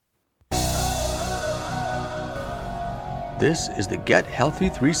This is the Get Healthy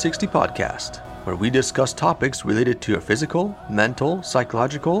 360 podcast, where we discuss topics related to your physical, mental,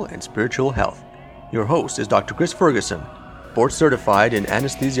 psychological, and spiritual health. Your host is Dr. Chris Ferguson, board certified in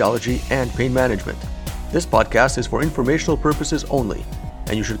anesthesiology and pain management. This podcast is for informational purposes only,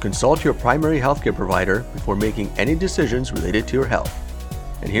 and you should consult your primary healthcare provider before making any decisions related to your health.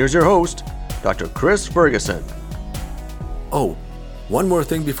 And here's your host, Dr. Chris Ferguson. Oh, one more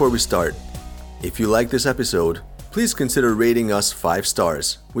thing before we start. If you like this episode, please consider rating us 5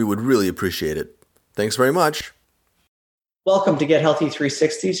 stars. We would really appreciate it. Thanks very much. Welcome to Get Healthy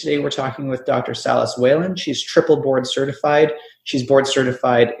 360. Today we're talking with Dr. Salas-Whalen. She's triple board certified. She's board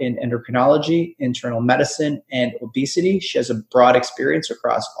certified in endocrinology, internal medicine, and obesity. She has a broad experience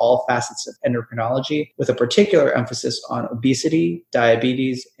across all facets of endocrinology with a particular emphasis on obesity,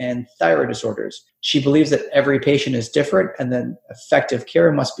 diabetes, and thyroid disorders. She believes that every patient is different and that effective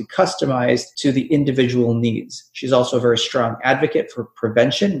care must be customized to the individual needs. She's also a very strong advocate for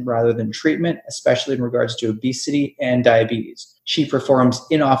prevention rather than treatment, especially in regards to obesity and diabetes. She performs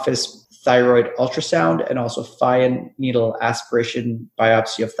in-office thyroid ultrasound and also fine needle aspiration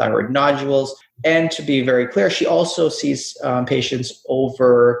biopsy of thyroid nodules. And to be very clear, she also sees patients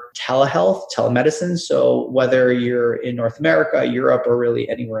over telehealth, telemedicine. So whether you're in North America, Europe, or really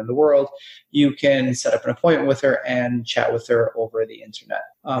anywhere in the world, you can set up an appointment with her and chat with her over the internet.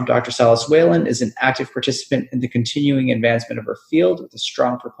 Dr. Salas-Whalen is an active participant in the continuing advancement of her field with a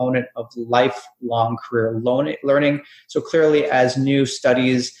strong proponent of lifelong career learning. So clearly, as new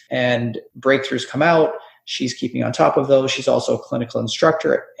studies and breakthroughs come out, she's keeping on top of those. She's also a clinical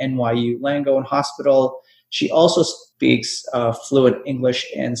instructor at NYU Langone Hospital. She also speaks fluent English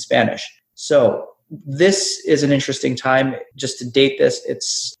and Spanish. So this is an interesting time. Just to date this,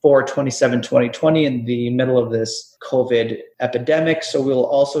 it's 4/27/2020 in the middle of this COVID epidemic. So we'll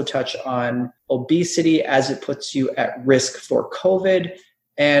also touch on obesity as it puts you at risk for COVID.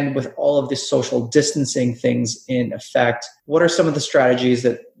 And with all of the social distancing things in effect, what are some of the strategies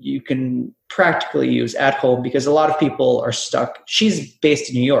that you can practically use at home? Because a lot of people are stuck. She's based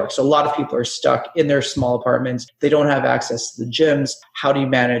in New York, so a lot of people are stuck in their small apartments. They don't have access to the gyms. How do you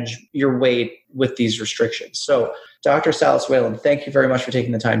manage your weight with these restrictions? So Dr. Salas-Whalen, thank you very much for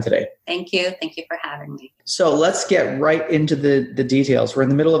taking the time today. Thank you. Thank you for having me. So let's get right into the details. We're in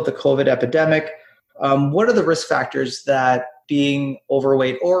the middle of the COVID epidemic. What are the risk factors that being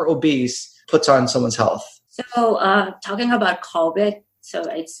overweight or obese puts on someone's health? So talking about COVID, so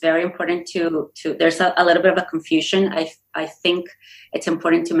it's very important to there's a little bit of a confusion. I think it's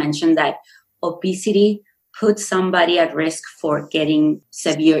important to mention that obesity puts somebody at risk for getting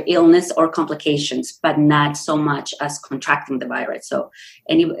severe illness or complications, but not so much as contracting the virus. So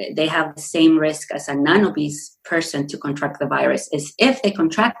they have the same risk as a non-obese person to contract the virus. Is if they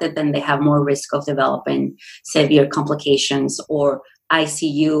contract it, then they have more risk of developing severe complications or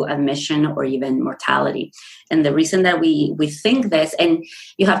ICU admission or even mortality. And the reason that we think this, and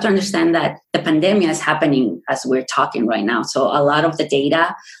you have to understand that the pandemic is happening as we're talking right now. So a lot of the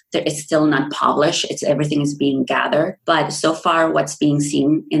data is still not published. Everything is being gathered. But so far, what's being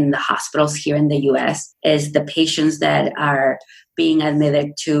seen in the hospitals here in the US is the patients that are being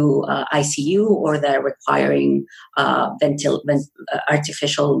admitted to ICU or that are requiring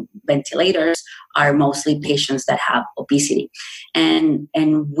artificial ventilators are mostly patients that have obesity. And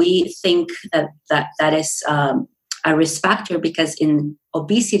we think that is a risk factor because in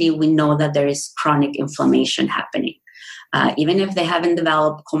obesity, we know that there is chronic inflammation happening. Even if they haven't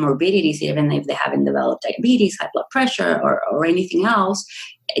developed comorbidities, even if they haven't developed diabetes, high blood pressure, or anything else,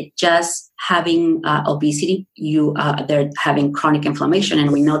 just having obesity, they're having chronic inflammation.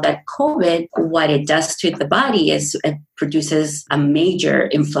 And we know that COVID, what it does to the body is it produces a major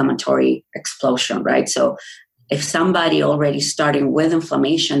inflammatory explosion, right? So if somebody already starting with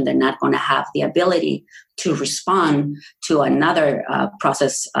inflammation, they're not going to have the ability to respond to another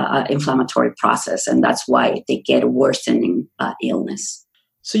inflammatory process. And that's why they get worsening illness.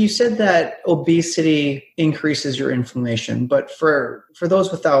 So you said that obesity increases your inflammation, but for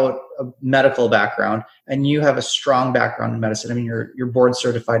those without a medical background, and you have a strong background in medicine, I mean, you're board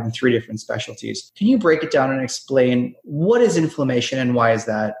certified in 3 different specialties. Can you break it down and explain what is inflammation and why is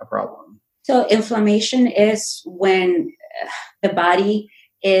that a problem? So inflammation is when the body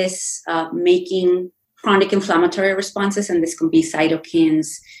is making chronic inflammatory responses, and this can be cytokines,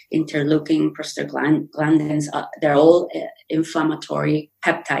 interleukin, prostaglandins. They're all inflammatory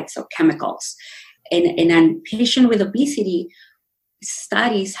peptides or chemicals. In a patient with obesity,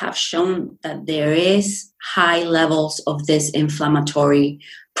 studies have shown that there is high levels of these inflammatory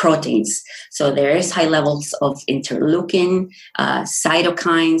proteins. So there is high levels of interleukin,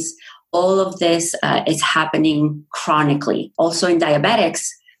 cytokines, all of this is happening chronically. Also in diabetics,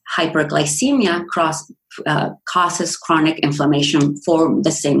 hyperglycemia causes chronic inflammation for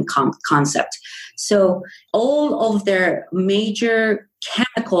the same concept. So all of their major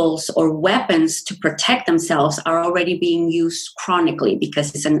chemicals or weapons to protect themselves are already being used chronically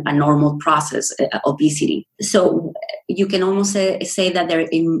because it's a normal process, obesity. So you can almost say that they're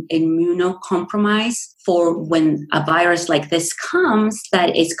immunocompromised for when a virus like this comes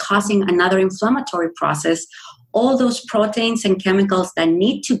that is causing another inflammatory process. All those proteins and chemicals that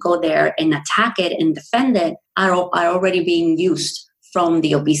need to go there and attack it and defend it are already being used from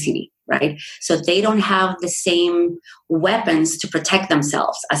the obesity, right? So they don't have the same weapons to protect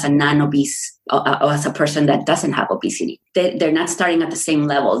themselves as a non-obese or as a person that doesn't have obesity. They're not starting at the same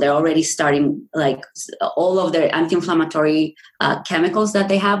level. They're already starting, like, all of their anti-inflammatory chemicals that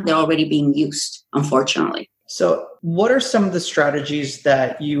they have, they're already being used, unfortunately. So what are some of the strategies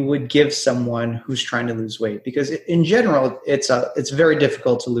that you would give someone who's trying to lose weight? Because in general, it's very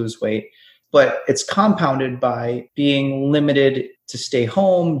difficult to lose weight, but it's compounded by being limited to stay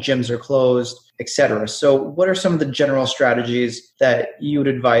home, gyms are closed, etc. So what are some of the general strategies that you would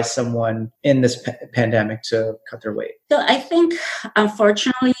advise someone in this pandemic to cut their weight? So I think,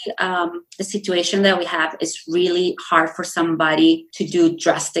 unfortunately, the situation that we have is really hard for somebody to do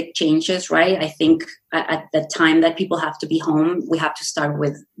drastic changes, right? I think at the time that people have to be home, we have to start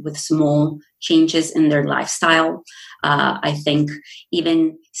with small changes in their lifestyle. I think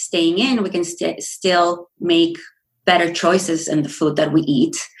even staying in, we can still make better choices in the food that we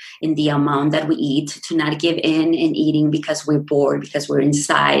eat, in the amount that we eat, to not give in eating because we're bored, because we're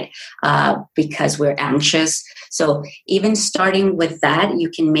inside, because we're anxious. So even starting with that,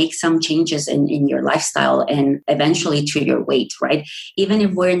 you can make some changes in your lifestyle and eventually to your weight, right? Even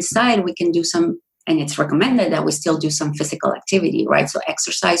if we're inside, we can do some, and it's recommended that we still do some physical activity, right? So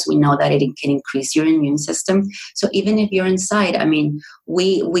exercise, we know that it can increase your immune system. So even if you're inside, I mean,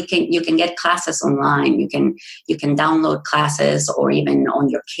 you can get classes online. You can download classes, or even on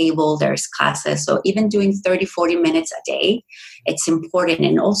your cable, there's classes. So even doing 30, 40 minutes a day, it's important.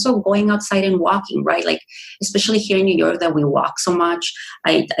 And also going outside and walking, right? Like, especially here in New York that we walk so much,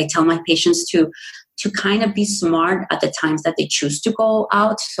 I tell my patients to kind of be smart at the times that they choose to go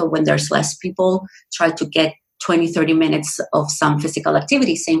out. So when there's less people, try to get 20, 30 minutes of some physical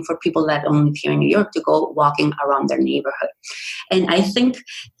activity. Same for people that only live here in New York, to go walking around their neighborhood. And I think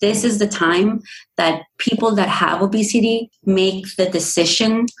this is the time that people that have obesity make the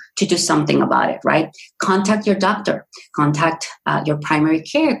decision to do something about it, right? Contact your doctor, contact your primary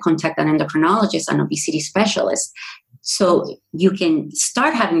care, contact an endocrinologist, an obesity specialist. So you can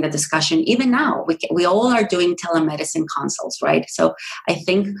start having the discussion even now. We all are doing telemedicine consults, right? So I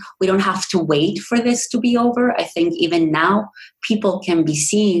think we don't have to wait for this to be over. I think even now people can be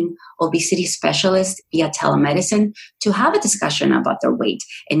seeing obesity specialists via telemedicine to have a discussion about their weight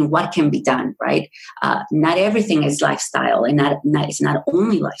and what can be done, right? Not everything is lifestyle, and it's not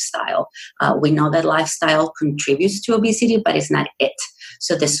only lifestyle. We know that lifestyle contributes to obesity, but it's not it.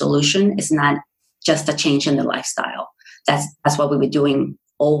 So the solution is not just a change in the lifestyle. That's what we were doing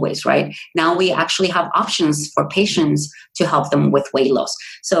always, right? Now we actually have options for patients to help them with weight loss.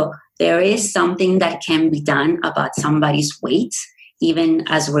 So there is something that can be done about somebody's weight, even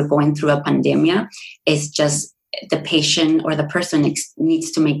as we're going through a pandemic. It's just the patient or the person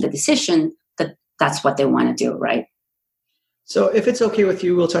needs to make the decision that that's what they want to do, right? So if it's okay with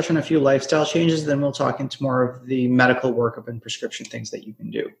you, we'll touch on a few lifestyle changes, then we'll talk into more of the medical workup and prescription things that you can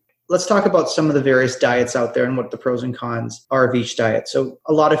do. Let's talk about some of the various diets out there and what the pros and cons are of each diet. So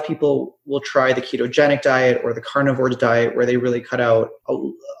a lot of people will try the ketogenic diet or the carnivore diet, where they really cut out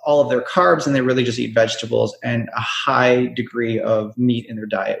all of their carbs and they really just eat vegetables and a high degree of meat in their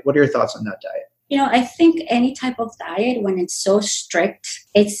diet. What are your thoughts on that diet? I think any type of diet, when it's so strict,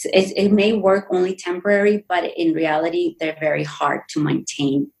 it may work only temporary, but in reality, they're very hard to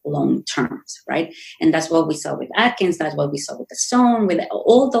maintain long terms, right? And that's what we saw with Atkins. That's what we saw with the Zone, with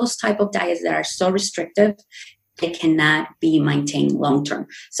all those type of diets that are so restrictive, they cannot be maintained long term.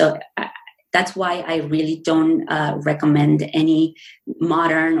 So that's why I really don't recommend any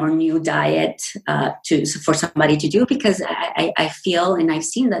modern or new diet for somebody to do, because I feel and I've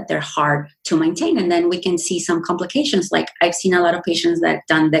seen that they're hard to maintain. And then we can see some complications. Like I've seen a lot of patients that have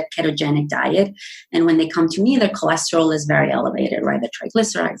done the ketogenic diet, and when they come to me, their cholesterol is very elevated, right? The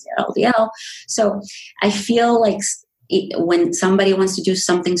triglycerides, the LDL. So I feel like when somebody wants to do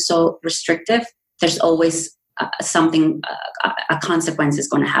something so restrictive, there's always a consequence is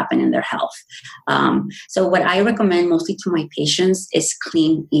going to happen in their health. So what I recommend mostly to my patients is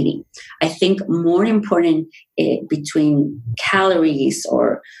clean eating. I think more important between calories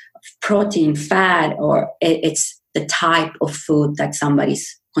or protein, fat, or it's the type of food that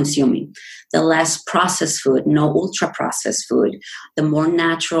somebody's consuming. The less processed food, no ultra processed food, the more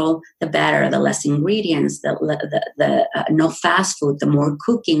natural, the better. The less ingredients, the no fast food, the more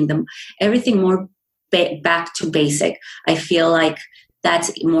cooking, everything more back to basic. I feel like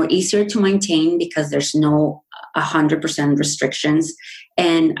that's more easier to maintain because there's no 100% restrictions,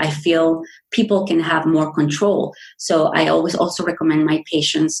 and I feel people can have more control. So I always also recommend my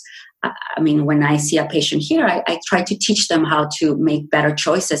patients. I mean, when I see a patient here, I try to teach them how to make better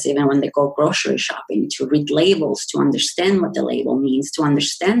choices, even when they go grocery shopping, to read labels, to understand what the label means, to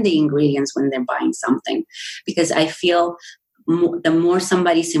understand the ingredients when they're buying something. Because I feel the more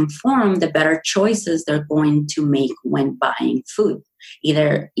somebody's informed, the better choices they're going to make when buying food,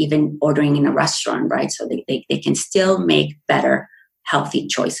 either even ordering in a restaurant, right? So they can still make better, healthy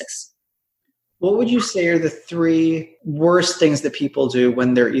choices. What would you say are the 3 worst things that people do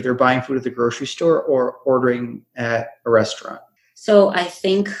when they're either buying food at the grocery store or ordering at a restaurant? So I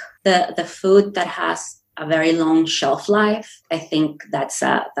think the food that has a very long shelf life, I think that's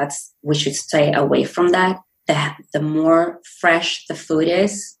we should stay away from that. The more fresh the food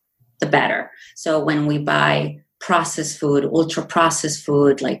is, the better. So when we buy processed food, ultra processed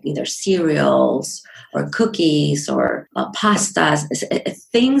food, like either cereals or cookies or pastas,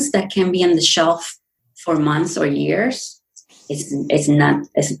 things that can be on the shelf for months or years,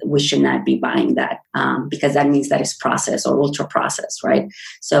 we should not be buying that because that means that it's processed or ultra processed, right?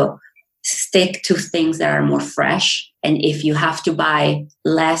 So stick to things that are more fresh. And if you have to buy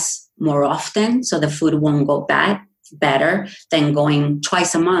less more often, so the food won't go bad, better than going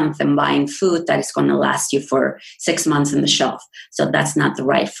twice a month and buying food that is going to last you for 6 months on the shelf. So that's not the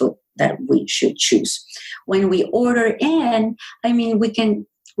right food that we should choose. When we order in, I mean, we can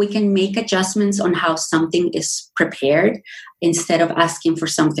make adjustments on how something is prepared. Instead of asking for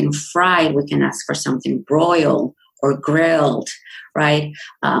something fried, we can ask for something broiled or grilled, right?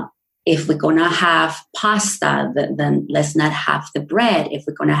 If we're going to have pasta, then let's not have the bread. If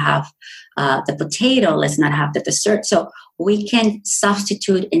we're going to have the potato, let's not have the dessert. So we can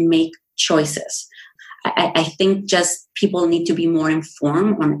substitute and make choices. I think just people need to be more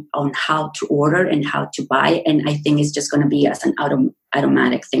informed on how to order and how to buy. And I think it's just going to be as an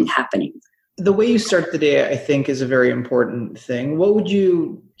automatic thing happening. The way you start the day, I think, is a very important thing.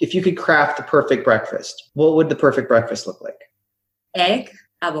 If you could craft the perfect breakfast, what would the perfect breakfast look like? Egg.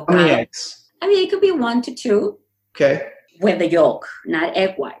 Avocado. How many eggs? I mean, it could be 1 to 2. Okay. With the yolk, not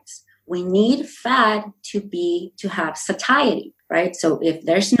egg whites. We need fat to have satiety, right? So if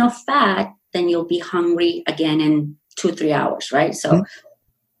there's no fat, then you'll be hungry again in 2-3 hours, right? So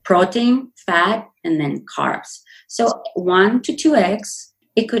protein, fat, and then carbs. So 1 to 2 eggs.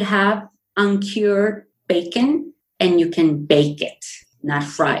 It could have uncured bacon, and you can bake it, not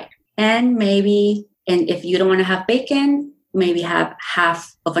fried. And if you don't want to have bacon, maybe have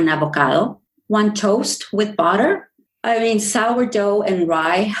half of an avocado, 1 toast with butter. I mean, sourdough and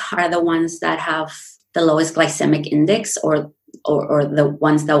rye are the ones that have the lowest glycemic index or the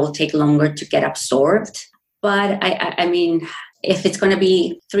ones that will take longer to get absorbed. But I mean, if it's going to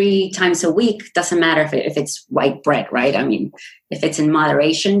be 3 times a week, doesn't matter if it's white bread, right? I mean, if it's in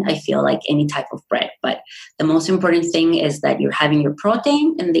moderation, I feel like any type of bread. But the most important thing is that you're having your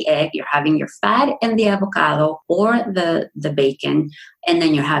protein in the egg, you're having your fat in the avocado or the bacon, and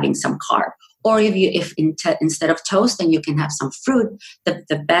then you're having some carb. Or if instead of toast, then you can have some fruit.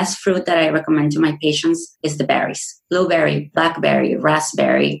 The best fruit that I recommend to my patients is the berries: blueberry, blackberry,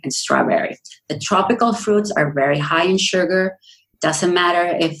 raspberry, and strawberry. The tropical fruits are very high in sugar. Doesn't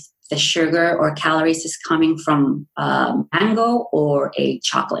matter if the sugar or calories is coming from mango or a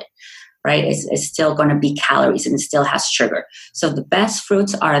chocolate, right? It's still going to be calories and it still has sugar. So the best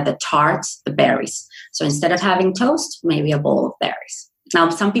fruits are the tarts, the berries. So instead of having toast, maybe a bowl of berries. Now,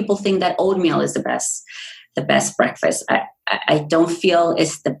 some people think that oatmeal is the best breakfast. I don't feel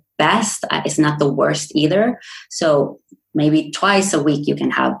it's the best. It's not the worst either. So maybe twice a week you can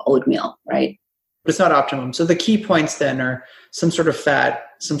have oatmeal, right? But it's not optimum. So the key points then are some sort of fat,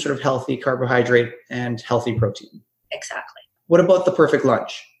 some sort of healthy carbohydrate, and healthy protein. Exactly. What about the perfect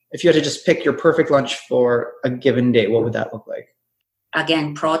lunch? If you had to just pick your perfect lunch for a given day, what would that look like?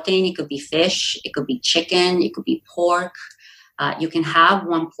 Again, protein. It could be fish. It could be chicken. It could be pork. You can have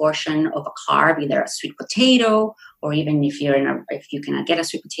 1 portion of a carb, either a sweet potato, or even if you cannot get a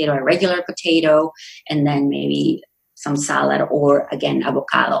sweet potato, a regular potato, and then maybe some salad, or again,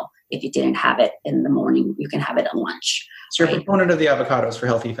 avocado. If you didn't have it in the morning, you can have it at lunch. So you're a proponent of the avocados for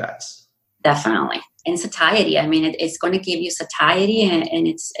healthy fats. Definitely. And satiety. I mean, it's going to give you satiety, and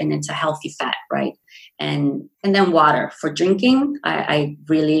it's a healthy fat, right? and then water. For drinking, I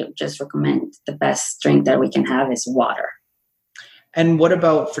really just recommend the best drink that we can have is water. And what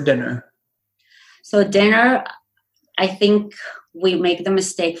about for dinner? So dinner, I think we make the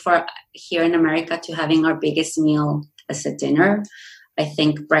mistake for here in America to having our biggest meal as a dinner. I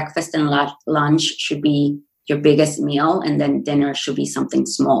think breakfast and lunch should be your biggest meal, and then dinner should be something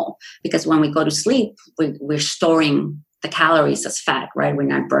small. Because when we go to sleep, we're storing the calories as fat, right? We're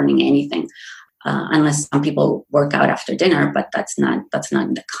not burning anything, unless some people work out after dinner, but that's not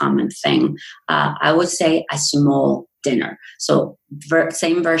the common thing. I would say a small dinner. So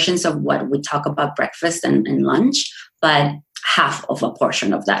same versions of what we talk about breakfast and lunch, but half of a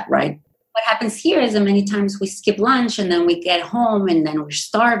portion of that, right? What happens here is that many times we skip lunch and then we get home and then we're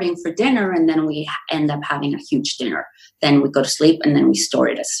starving for dinner and then we end up having a huge dinner. Then we go to sleep and then we store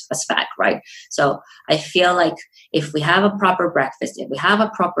it as fat, right? So I feel like if we have a proper breakfast, if we have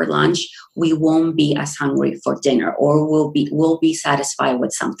a proper lunch, we won't be as hungry for dinner, or we'll be satisfied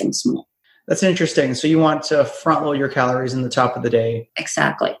with something small. That's interesting. So you want to front load your calories in the top of the day.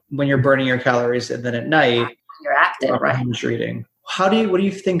 Exactly. When you're burning your calories, and then at night, you're active, right? How much you're eating. What do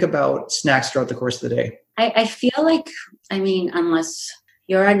you think about snacks throughout the course of the day? I feel like, unless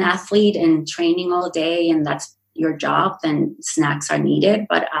you're an athlete and training all day and that's your job, then snacks are needed.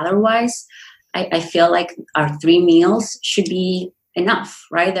 But otherwise, I feel like our 3 meals should be enough,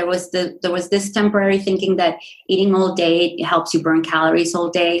 right? There was this temporary thinking that eating all day helps you burn calories all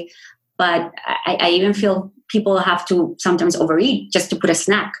day. But I even feel people have to sometimes overeat just to put a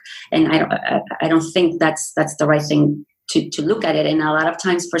snack. And I don't think that's the right thing to look at it. And a lot of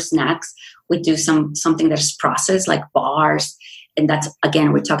times for snacks, we do something that is processed, like bars. And that's,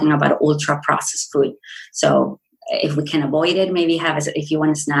 again, we're talking about ultra processed food. So if we can avoid it, maybe if you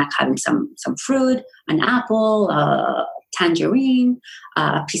want a snack, having some fruit, an apple, tangerine,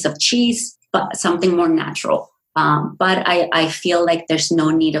 a piece of cheese, but something more natural. But I feel like there's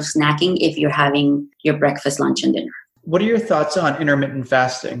no need of snacking if you're having your breakfast, lunch, and dinner. What are your thoughts on intermittent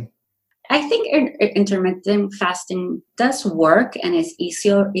fasting? I think intermittent fasting does work, and it's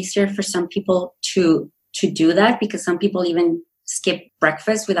easier for some people to do that, because some people even skip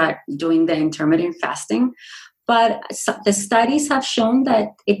breakfast without doing the intermittent fasting. But the studies have shown that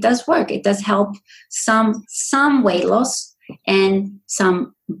it does work. It does help some weight loss and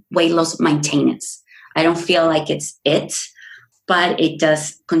some weight loss maintenance. I don't feel like it's but it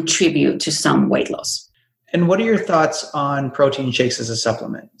does contribute to some weight loss. And what are your thoughts on protein shakes as a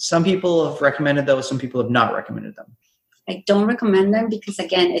supplement? Some people have recommended those, some people have not recommended them. I don't recommend them because,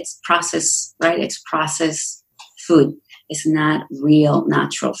 again, it's processed, right? It's processed food. It's not real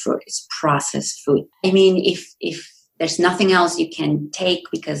natural food. It's processed food. If there's nothing else you can take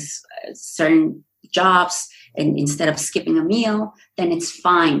because certain jobs, and instead of skipping a meal, then it's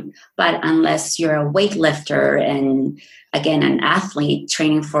fine. But unless you're a weightlifter and, again, an athlete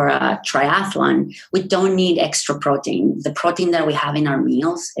training for a triathlon, we don't need extra protein. The protein that we have in our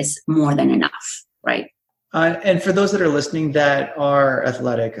meals is more than enough, right? And for those that are listening that are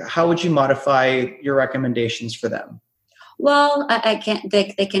athletic, how would you modify your recommendations for them? Well,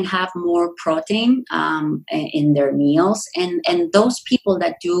 they can have more protein in their meals. And those people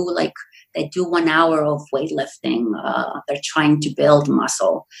that do they do 1 hour of weightlifting, they're trying to build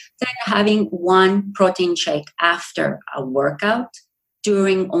muscle, then having one protein shake after a workout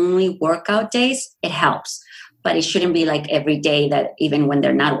during only workout days, it helps. But it shouldn't be like every day, that even when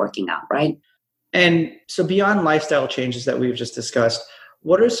they're not working out, right? And so beyond lifestyle changes that we've just discussed,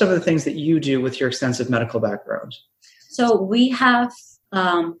 what are some of the things that you do with your extensive medical background? So we have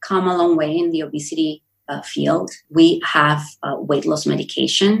come a long way in the obesity field. We have weight loss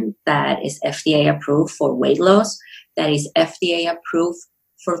medication that is FDA approved for weight loss, that is FDA approved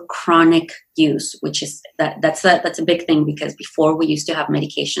for chronic use, which is that's a big thing, because before we used to have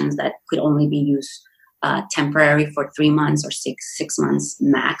medications that could only be used temporary for 3 months or six months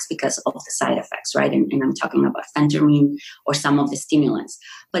max because of the side effects, right? And I'm talking about phentermine or some of the stimulants.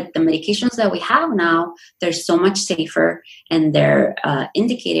 But the medications that we have now, they're so much safer, and they're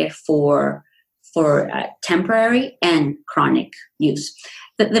indicated for temporary and chronic use.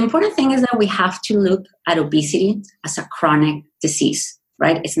 The important thing is that we have to look at obesity as a chronic disease,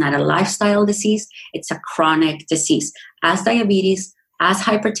 right? It's not a lifestyle disease. It's a chronic disease, as diabetes, as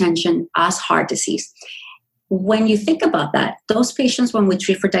hypertension, as heart disease. When you think about that, those patients, when we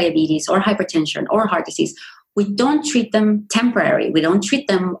treat for diabetes or hypertension or heart disease, we don't treat them temporary. We don't treat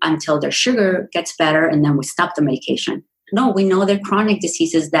them until their sugar gets better and then we stop the medication. No, we know they're chronic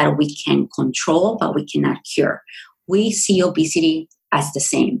diseases that we can control, but we cannot cure. We see obesity as the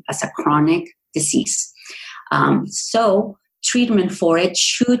same, as a chronic disease. So treatment for it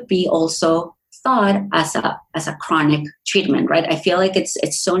should be also thought as a chronic treatment, right? I feel like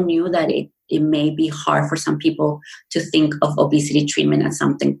it's so new that it may be hard for some people to think of obesity treatment as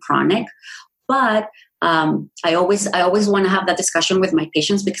something chronic. But I always want to have that discussion with my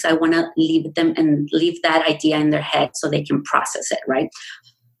patients because I want to leave that idea in their head so they can process it, right?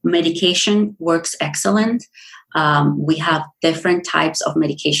 Medication works excellent. We have different types of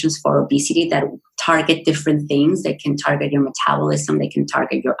medications for obesity that target different things. They can target your metabolism. They can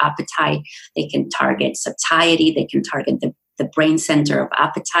target your appetite. They can target satiety. They can target the brain center of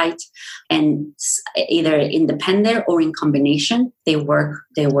appetite. And either independent or in combination, they work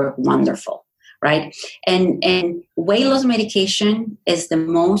wonderful, right? And weight loss medication is the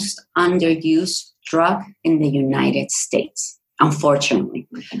most underused drug in the United States. Unfortunately,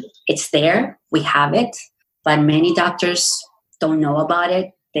 it's there. We have it. But many doctors don't know about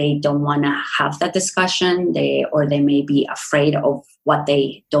it. They don't want to have that discussion. They may be afraid of what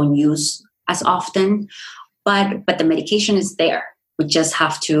they don't use as often. But the medication is there. We just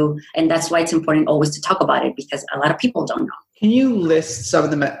have to, and that's why it's important always to talk about it because a lot of people don't know. Can you list some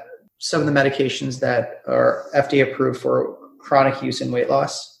of the medications that are FDA approved for chronic use in weight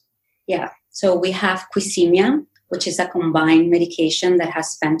loss? Yeah. So we have Qsymia, which is a combined medication that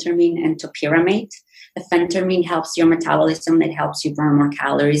has phentermine and topiramate. The phentermine helps your metabolism, it helps you burn more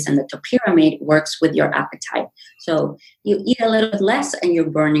calories, and the topiramate works with your appetite. So you eat a little bit less and you're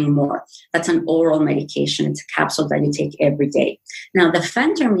burning more. That's an oral medication. It's a capsule that you take every day. Now, the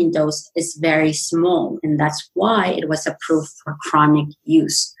phentermine dose is very small, and that's why it was approved for chronic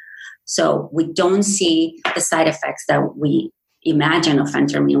use. So we don't see the side effects that we imagine of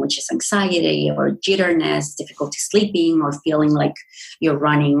phentermine, which is anxiety or jitterness, difficulty sleeping, or feeling like you're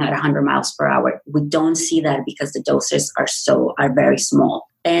running at 100 miles per hour. We don't see that because the doses are very small.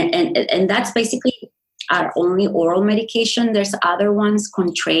 And that's basically our only oral medication. There's other ones,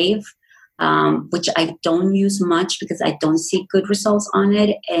 Contrave, which I don't use much because I don't see good results on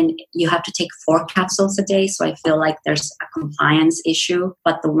it. And you have to take 4 capsules a day. So I feel like there's a compliance issue.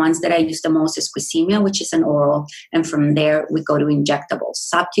 But the ones that I use the most is Qsymia, which is an oral. And from there, we go to injectables,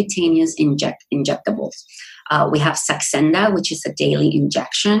 subcutaneous injectables. We have Saxenda, which is a daily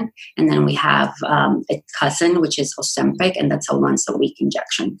injection. And then we have a cousin, which is Ozempic, and that's a once-a-week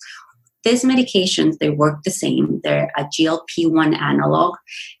injection. These medications, they work the same. They're a GLP-1 analog.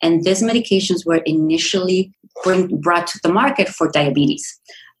 And these medications were initially brought to the market for diabetes.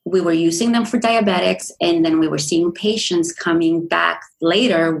 We were using them for diabetics, and then we were seeing patients coming back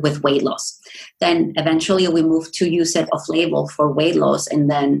later with weight loss. Then eventually we moved to use it off-label for weight loss, and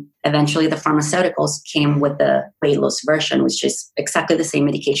then eventually the pharmaceuticals came with the weight loss version, which is exactly the same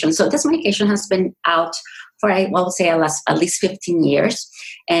medication. So this medication has been out for, I would say, at least 15 years.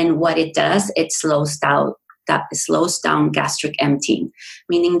 And what it does, it slows down gastric emptying,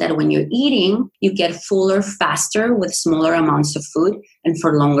 meaning that when you're eating, you get fuller faster with smaller amounts of food and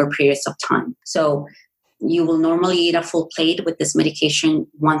for longer periods of time. So you will normally eat a full plate with this medication,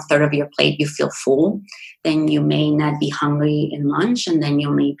 1/3 of your plate, you feel full. Then you may not be hungry in lunch, and then you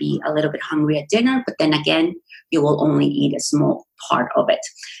may be a little bit hungry at dinner, but then again, you will only eat a small part of it.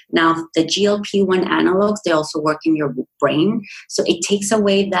 Now, the GLP-1 analogs, they also work in your brain. So it takes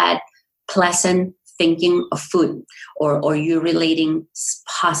away that pleasant thinking of food or you relating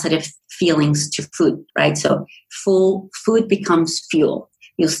positive feelings to food, right? So food becomes fuel.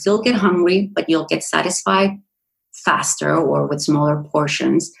 You'll still get hungry, but you'll get satisfied faster or with smaller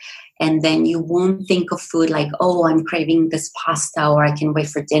portions. And then you won't think of food like, oh, I'm craving this pasta, or I can wait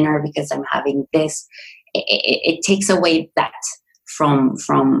for dinner because I'm having this. It takes away that from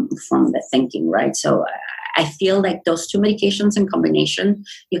the thinking, right? So I feel like those two medications in combination,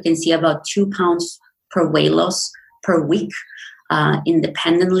 you can see about 2 pounds per weight loss per week.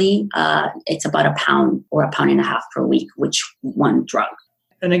 Independently, it's about 1 pound or 1.5 pounds per week, which one drug.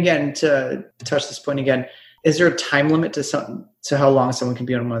 And again, to touch this point again, is there a time limit to how long someone can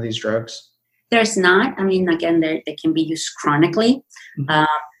be on one of these drugs? There's not. I mean, again, they can be used chronically. Mm-hmm.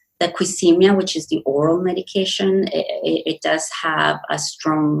 The Qsymia, which is the oral medication, it does have a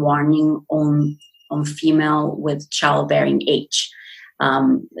strong warning on female with childbearing age.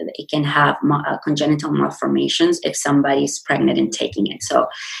 It can have congenital malformations if somebody's pregnant and taking it. So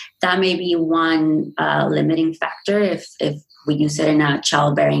that may be one limiting factor. If we use it in a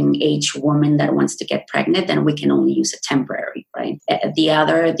childbearing age woman that wants to get pregnant, then we can only use it temporary, right?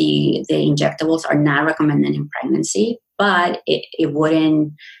 The injectables are not recommended in pregnancy, but we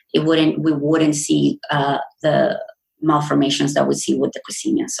wouldn't see the malformations that we see with the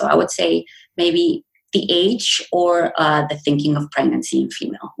Qsymia. So I would say maybe the age or the thinking of pregnancy in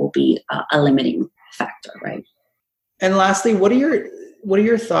female will be a limiting factor, right? And lastly, what are what are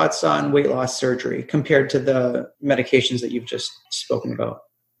your thoughts on weight loss surgery compared to the medications that you've just spoken about?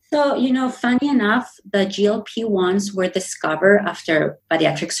 So, funny enough, the GLP-1s were discovered after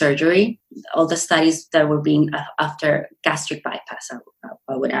bariatric surgery. All the studies that were being after gastric bypass,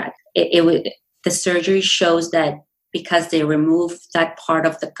 I would add. The surgery shows that because they remove that part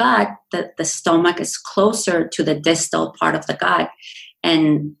of the gut, the stomach is closer to the distal part of the gut.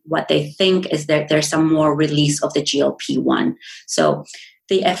 And what they think is that there's some more release of the GLP-1. So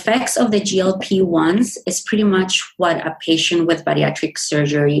the effects of the GLP-1s is pretty much what a patient with bariatric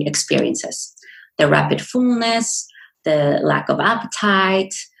surgery experiences. The rapid fullness, the lack of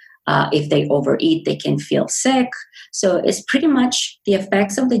appetite. If they overeat, they can feel sick. So it's pretty much the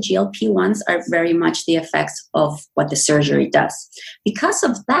effects of the GLP-1s are very much the effects of what the surgery does. Because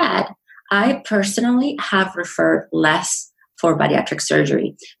of that, I personally have referred less for bariatric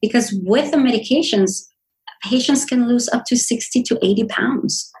surgery because with the medications, patients can lose up to 60 to 80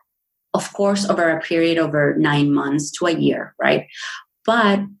 pounds, of course, over a period over 9 months to a year, right?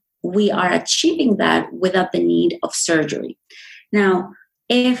 But we are achieving that without the need of surgery. Now,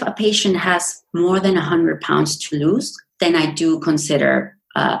 if a patient has more than 100 pounds to lose, then I do consider,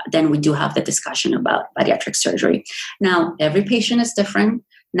 then we do have the discussion about bariatric surgery. Now, every patient is different.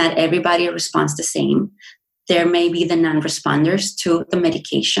 Not everybody responds the same. There may be the non-responders to the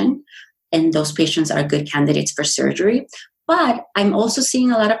medication, and those patients are good candidates for surgery. But I'm also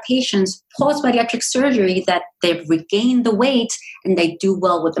seeing a lot of patients post-bariatric surgery that they've regained the weight and they do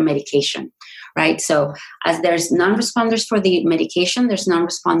well with the medication, right? So as there's non-responders for the medication, there's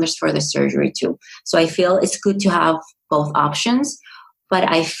non-responders for the surgery too. So I feel it's good to have both options. But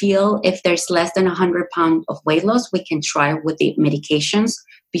I feel if there's less than 100 pounds of weight loss, we can try with the medications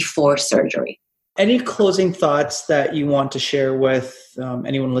before surgery. Any closing thoughts that you want to share with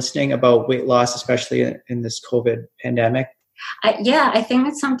anyone listening about weight loss, especially in this COVID pandemic? I think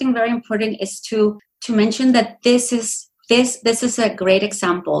it's something very important is to mention that this is a great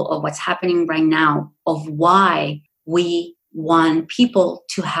example of what's happening right now of why we want people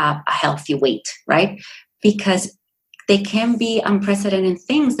to have a healthy weight, right? Because they can be unprecedented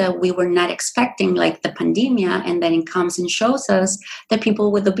things that we were not expecting, like the pandemia, and then it comes and shows us that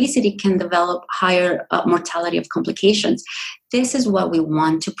people with obesity can develop higher mortality of complications. This is what we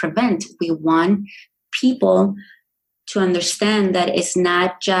want to prevent. We want people to understand that it's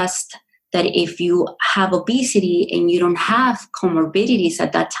not just that if you have obesity and you don't have comorbidities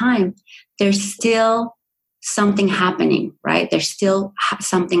at that time, there's still something happening, right? There's still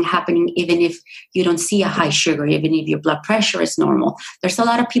something happening even if you don't see a high sugar, even if your blood pressure is normal. There's a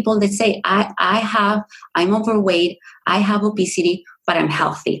lot of people that say, I'm overweight, I have obesity, but I'm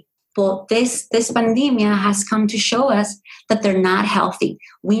healthy. But this pandemia has come to show us that they're not healthy.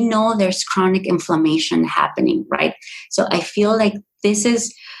 We know there's chronic inflammation happening, right? So I feel like this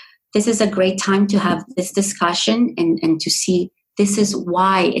is a great time to have this discussion and to see this is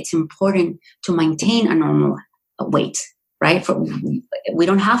why it's important to maintain a normal weight, right? We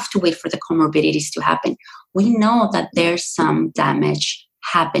don't have to wait for the comorbidities to happen. We know that there's some damage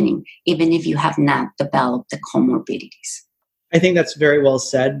happening, even if you have not developed the comorbidities. I think that's very well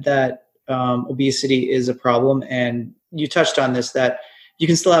said, that obesity is a problem. And you touched on this, that you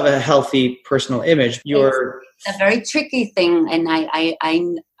can still have a healthy personal image. It's a very tricky thing. And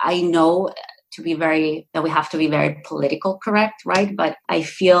I know that we have to be very political correct, right? But I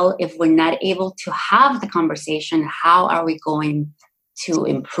feel if we're not able to have the conversation, how are we going to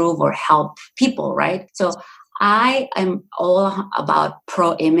improve or help people, right? So I am all about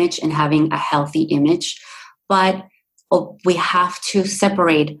pro-image and having a healthy image, but we have to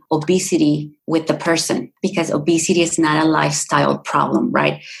separate obesity with the person, because obesity is not a lifestyle problem,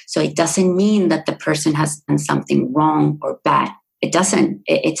 right? So it doesn't mean that the person has done something wrong or bad. It doesn't.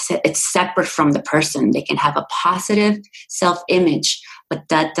 It's separate from the person. They can have a positive self-image, but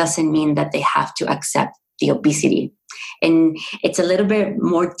that doesn't mean that they have to accept the obesity. And it's a little bit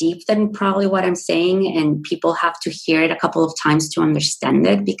more deep than probably what I'm saying, and people have to hear it a couple of times to understand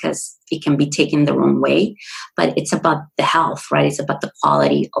it, because it can be taken the wrong way. But it's about the health, right? It's about the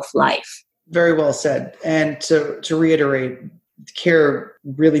quality of life. Very well said. And to reiterate, care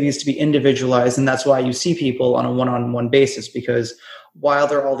really needs to be individualized, and that's why you see people on a one-on-one basis, because while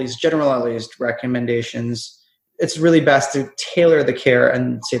there are all these generalized recommendations, it's really best to tailor the care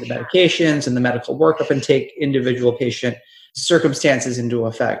and say the medications and the medical workup and take individual patient circumstances into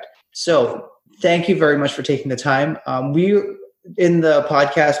effect. So thank you very much for taking the time. In the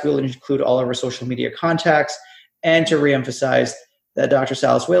podcast, we'll include all of our social media contacts, and to reemphasize that Dr.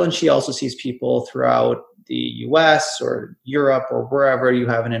 Salas-Whalen, she also sees people throughout the US or Europe or wherever you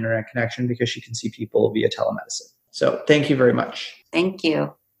have an internet connection, because she can see people via telemedicine. So thank you very much. Thank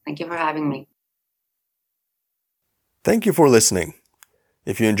you. Thank you for having me. Thank you for listening.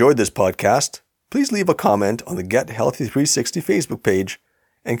 If you enjoyed this podcast, please leave a comment on the Get Healthy 360 Facebook page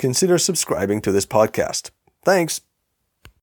and consider subscribing to this podcast. Thanks.